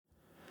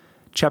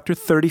Chapter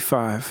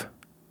 35,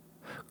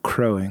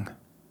 Crowing.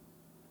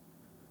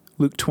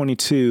 Luke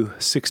 22,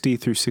 60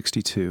 through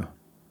 62.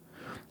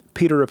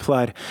 Peter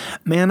replied,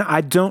 "Man,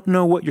 I don't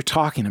know what you're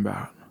talking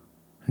about."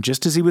 And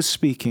just as he was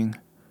speaking,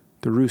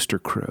 the rooster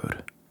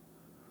crowed.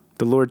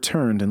 The Lord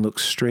turned and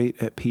looked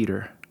straight at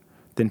Peter.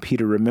 Then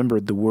Peter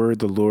remembered the word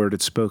the Lord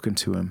had spoken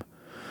to him.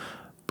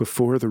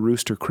 "Before the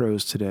rooster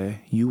crows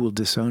today, you will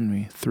disown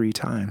me 3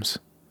 times."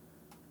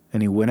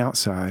 And he went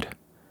outside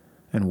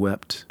and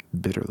wept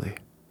bitterly.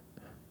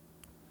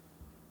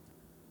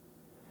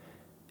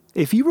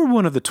 If you were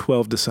one of the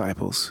 12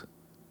 disciples,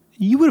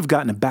 you would have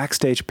gotten a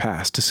backstage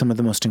pass to some of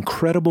the most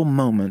incredible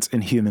moments in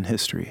human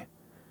history.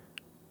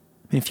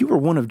 And if you were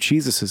one of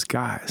Jesus'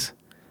 guys,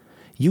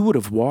 you would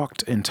have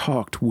walked and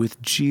talked with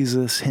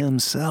Jesus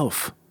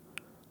himself.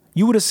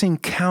 You would have seen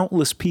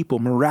countless people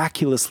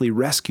miraculously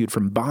rescued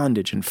from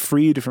bondage and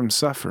freed from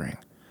suffering.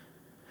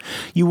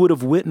 You would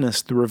have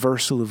witnessed the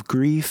reversal of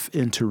grief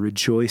into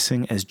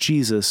rejoicing as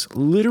Jesus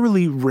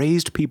literally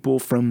raised people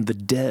from the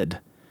dead.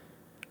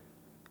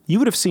 You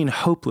would have seen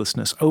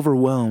hopelessness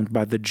overwhelmed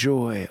by the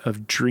joy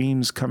of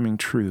dreams coming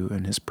true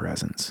in his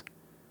presence.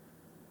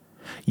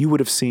 You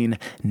would have seen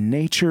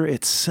nature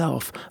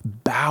itself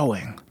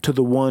bowing to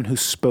the one who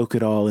spoke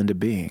it all into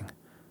being.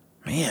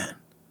 Man,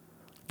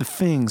 the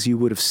things you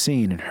would have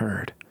seen and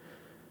heard.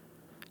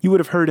 You would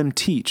have heard him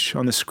teach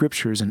on the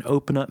scriptures and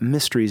open up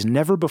mysteries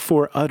never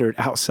before uttered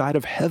outside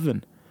of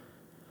heaven.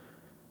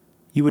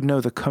 You would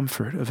know the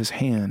comfort of his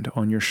hand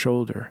on your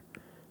shoulder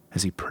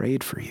as he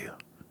prayed for you.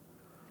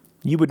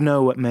 You would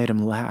know what made him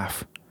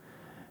laugh,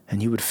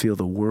 and you would feel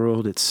the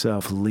world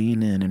itself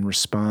lean in and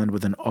respond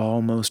with an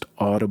almost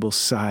audible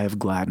sigh of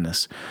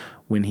gladness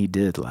when he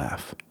did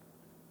laugh.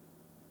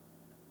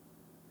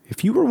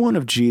 If you were one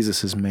of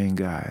Jesus' main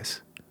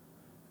guys,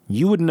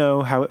 you would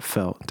know how it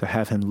felt to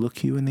have him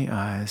look you in the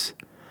eyes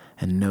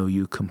and know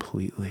you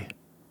completely.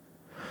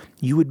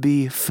 You would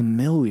be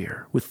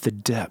familiar with the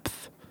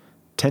depth,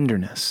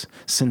 tenderness,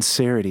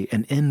 sincerity,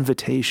 and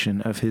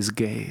invitation of his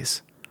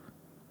gaze.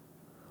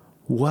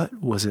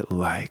 What was it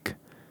like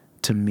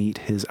to meet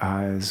his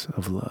eyes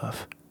of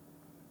love?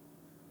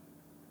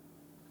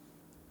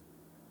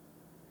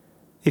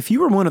 If you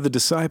were one of the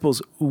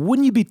disciples,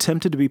 wouldn't you be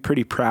tempted to be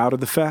pretty proud of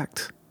the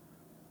fact?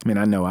 I mean,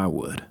 I know I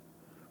would.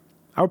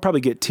 I would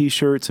probably get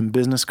t-shirts and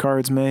business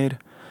cards made.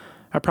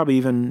 I'd probably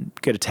even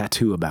get a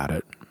tattoo about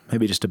it.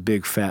 Maybe just a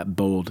big, fat,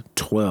 bold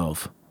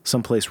 12,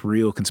 someplace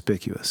real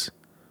conspicuous.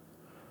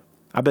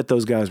 I bet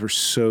those guys were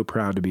so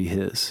proud to be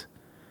his.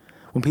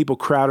 When people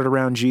crowded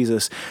around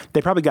Jesus,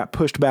 they probably got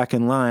pushed back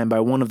in line by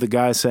one of the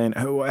guys saying,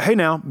 "Hey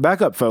now,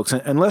 back up, folks.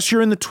 Unless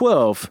you're in the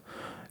 12,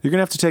 you're going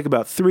to have to take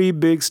about 3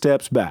 big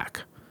steps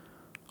back.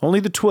 Only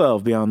the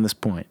 12 beyond this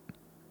point."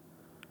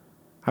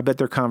 I bet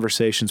their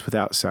conversations with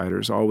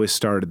outsiders always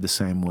started the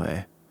same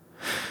way.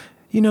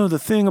 "You know, the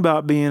thing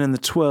about being in the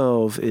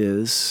 12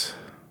 is,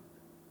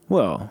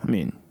 well, I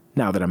mean,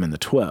 now that I'm in the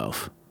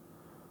 12.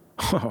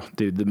 Oh,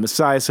 dude, the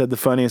Messiah said the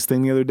funniest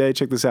thing the other day.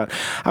 Check this out.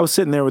 I was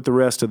sitting there with the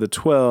rest of the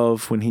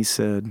 12 when he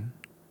said,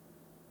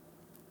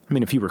 I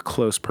mean, if you were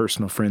close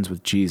personal friends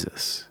with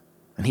Jesus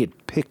and he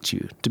had picked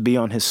you to be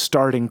on his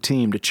starting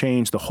team to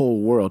change the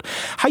whole world,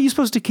 how are you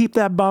supposed to keep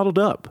that bottled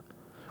up?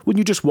 Wouldn't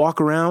you just walk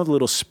around with a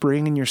little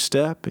spring in your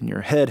step and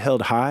your head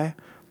held high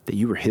that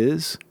you were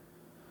his?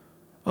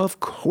 Of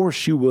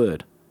course you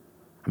would.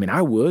 I mean,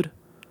 I would.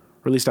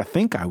 Or at least I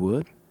think I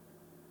would.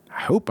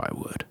 I hope I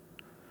would.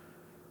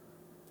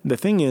 The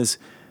thing is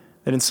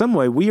that in some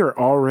way we are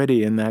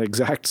already in that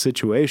exact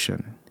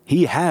situation.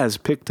 He has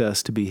picked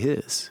us to be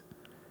his.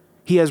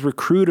 He has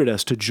recruited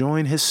us to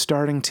join his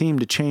starting team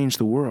to change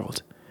the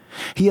world.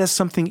 He has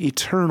something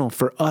eternal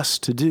for us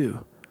to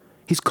do.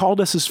 He's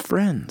called us his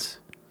friends.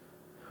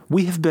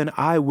 We have been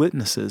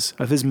eyewitnesses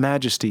of his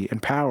majesty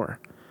and power.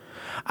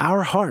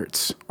 Our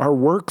hearts are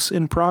works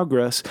in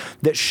progress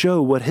that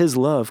show what his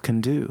love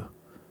can do.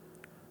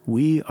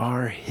 We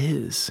are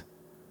his.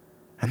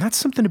 And that's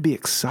something to be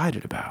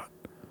excited about.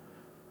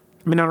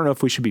 I mean, I don't know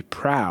if we should be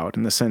proud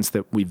in the sense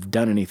that we've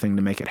done anything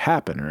to make it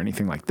happen or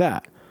anything like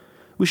that.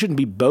 We shouldn't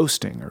be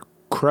boasting or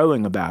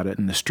crowing about it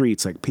in the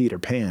streets like Peter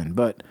Pan,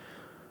 but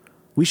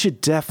we should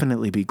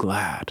definitely be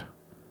glad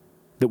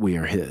that we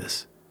are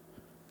his.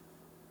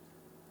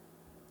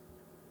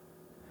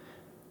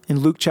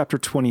 In Luke chapter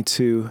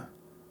 22,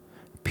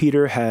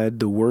 Peter had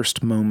the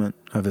worst moment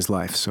of his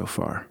life so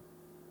far.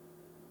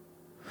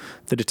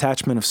 The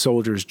detachment of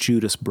soldiers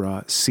Judas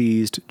brought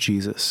seized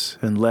Jesus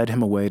and led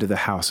him away to the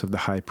house of the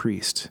high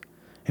priest,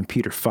 and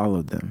Peter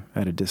followed them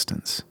at a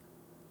distance.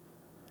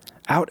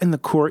 Out in the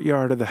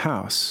courtyard of the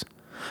house,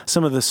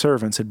 some of the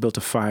servants had built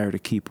a fire to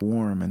keep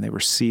warm, and they were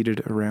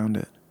seated around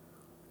it.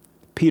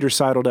 Peter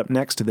sidled up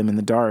next to them in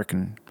the dark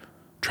and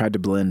tried to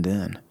blend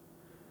in.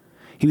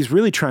 He was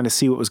really trying to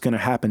see what was going to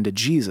happen to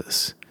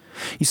Jesus.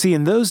 You see,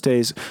 in those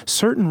days,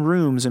 certain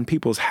rooms in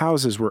people's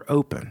houses were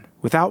open,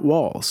 without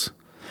walls.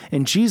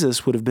 And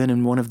Jesus would have been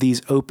in one of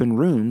these open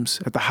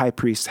rooms at the high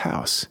priest's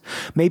house.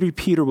 Maybe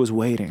Peter was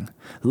waiting,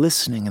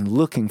 listening and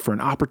looking for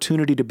an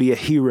opportunity to be a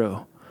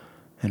hero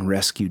and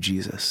rescue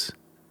Jesus.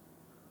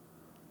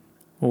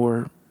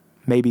 Or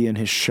maybe in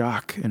his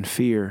shock and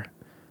fear,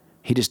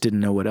 he just didn't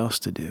know what else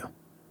to do.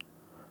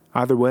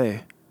 Either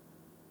way,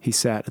 he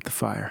sat at the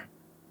fire.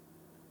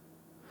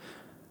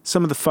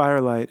 Some of the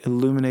firelight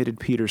illuminated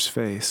Peter's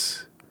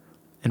face,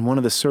 and one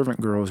of the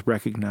servant girls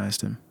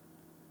recognized him.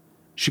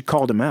 She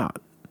called him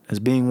out as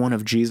being one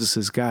of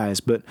Jesus' guys,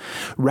 but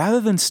rather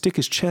than stick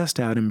his chest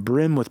out and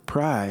brim with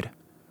pride,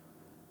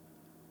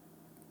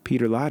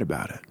 Peter lied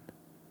about it,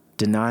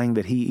 denying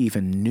that he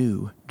even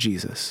knew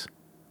Jesus.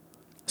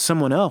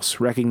 Someone else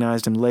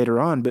recognized him later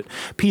on, but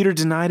Peter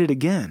denied it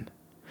again.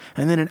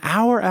 And then an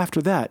hour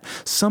after that,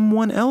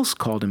 someone else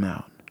called him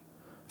out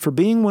for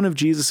being one of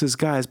Jesus'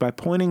 guys by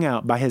pointing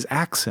out by his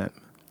accent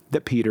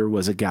that Peter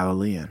was a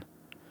Galilean.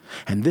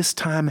 And this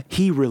time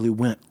he really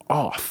went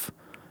off,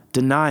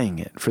 denying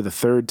it for the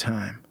third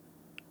time.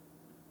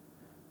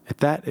 At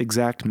that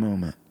exact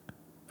moment,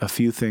 a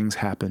few things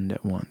happened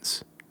at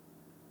once.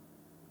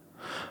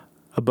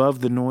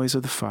 Above the noise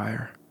of the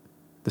fire,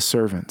 the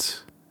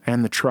servants,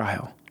 and the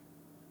trial,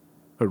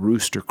 a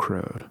rooster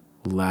crowed,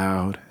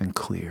 loud and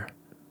clear.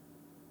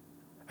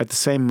 At the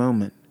same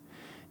moment,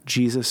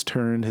 Jesus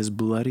turned his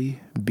bloody,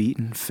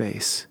 beaten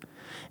face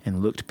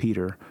and looked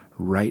Peter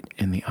right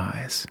in the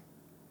eyes.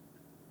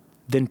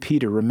 Then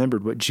Peter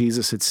remembered what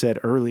Jesus had said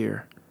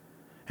earlier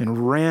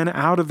and ran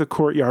out of the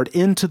courtyard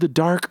into the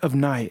dark of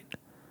night,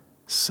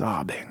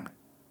 sobbing.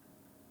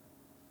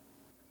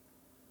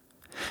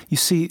 You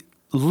see,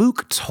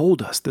 Luke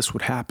told us this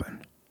would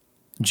happen.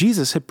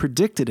 Jesus had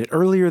predicted it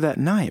earlier that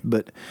night,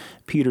 but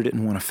Peter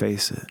didn't want to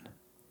face it.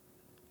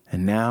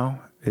 And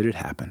now it had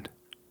happened,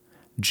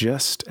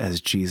 just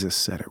as Jesus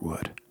said it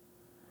would.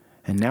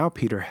 And now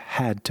Peter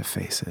had to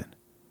face it.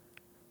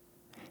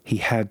 He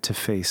had to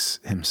face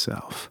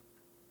himself.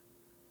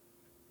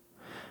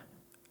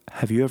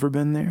 Have you ever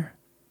been there?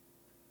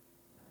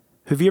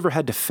 Have you ever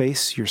had to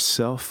face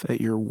yourself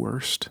at your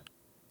worst?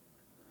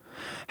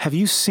 Have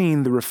you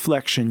seen the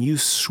reflection you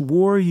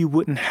swore you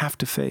wouldn't have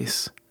to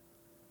face?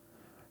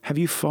 Have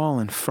you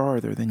fallen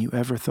farther than you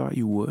ever thought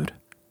you would?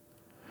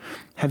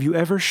 Have you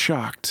ever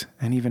shocked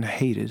and even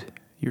hated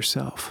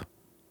yourself?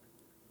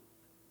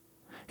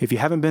 If you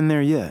haven't been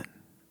there yet,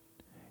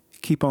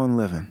 keep on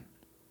living.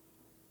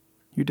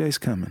 Your day's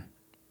coming.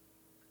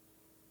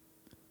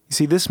 You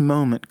see, this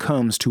moment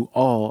comes to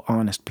all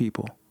honest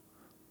people,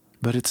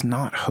 but it's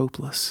not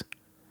hopeless.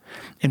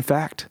 In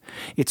fact,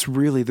 it's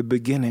really the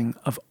beginning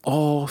of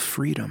all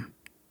freedom.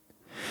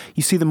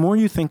 You see, the more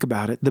you think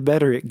about it, the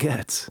better it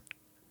gets.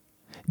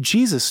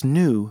 Jesus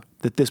knew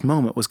that this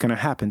moment was going to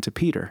happen to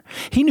Peter.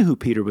 He knew who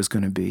Peter was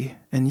going to be,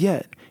 and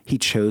yet he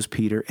chose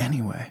Peter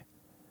anyway.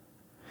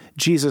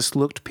 Jesus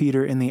looked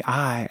Peter in the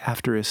eye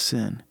after his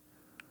sin.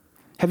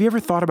 Have you ever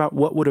thought about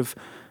what would have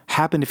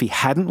happened if he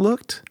hadn't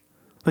looked?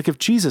 Like if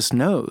Jesus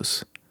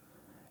knows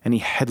and he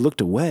had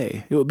looked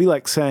away, it would be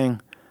like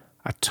saying,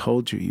 I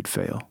told you you'd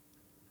fail.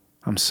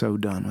 I'm so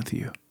done with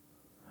you.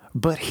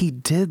 But he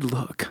did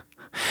look.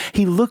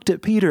 He looked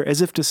at Peter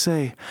as if to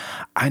say,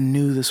 I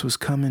knew this was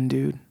coming,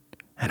 dude,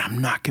 and I'm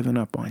not giving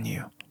up on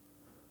you.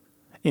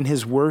 In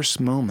his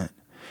worst moment,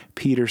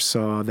 Peter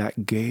saw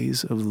that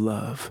gaze of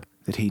love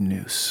that he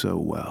knew so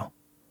well.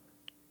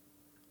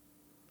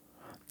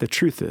 The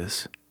truth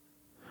is,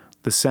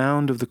 the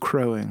sound of the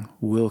crowing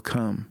will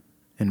come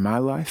in my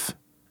life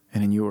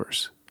and in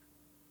yours.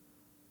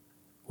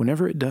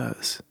 Whenever it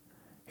does,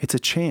 it's a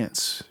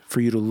chance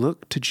for you to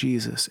look to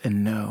Jesus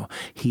and know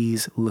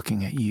he's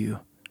looking at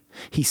you.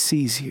 He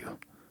sees you.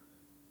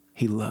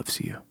 He loves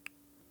you.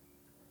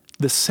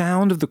 The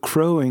sound of the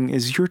crowing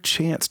is your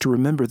chance to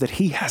remember that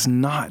he has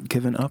not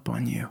given up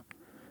on you.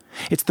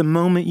 It's the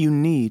moment you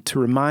need to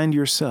remind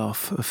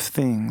yourself of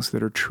things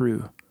that are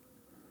true,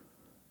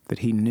 that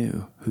he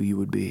knew who you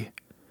would be,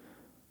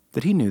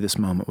 that he knew this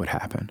moment would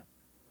happen,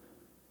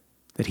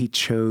 that he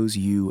chose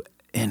you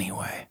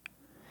anyway.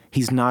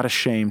 He's not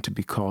ashamed to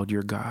be called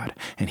your God,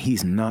 and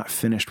he's not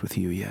finished with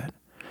you yet.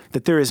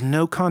 That there is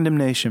no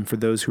condemnation for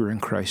those who are in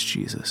Christ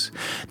Jesus,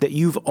 that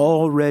you've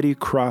already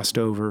crossed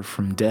over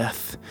from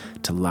death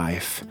to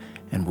life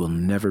and will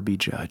never be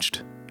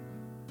judged.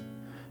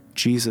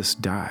 Jesus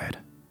died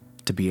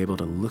to be able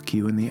to look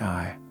you in the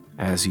eye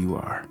as you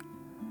are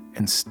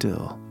and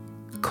still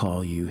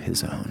call you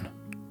his own.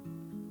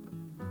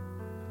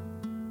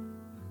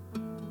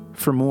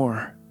 For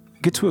more,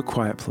 get to a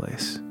quiet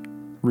place.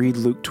 Read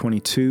Luke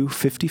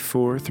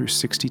 22:54 through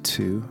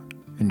 62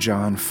 and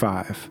John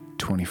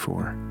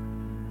 5:24.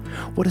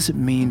 What does it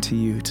mean to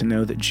you to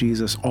know that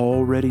Jesus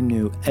already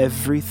knew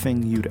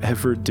everything you'd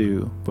ever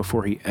do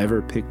before he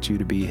ever picked you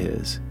to be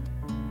his,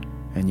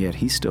 and yet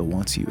he still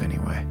wants you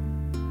anyway?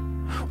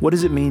 What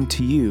does it mean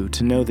to you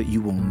to know that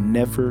you will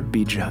never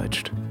be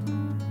judged?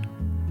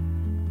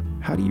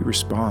 How do you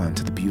respond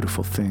to the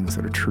beautiful things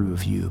that are true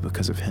of you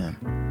because of him?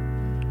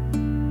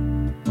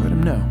 Let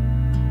him know.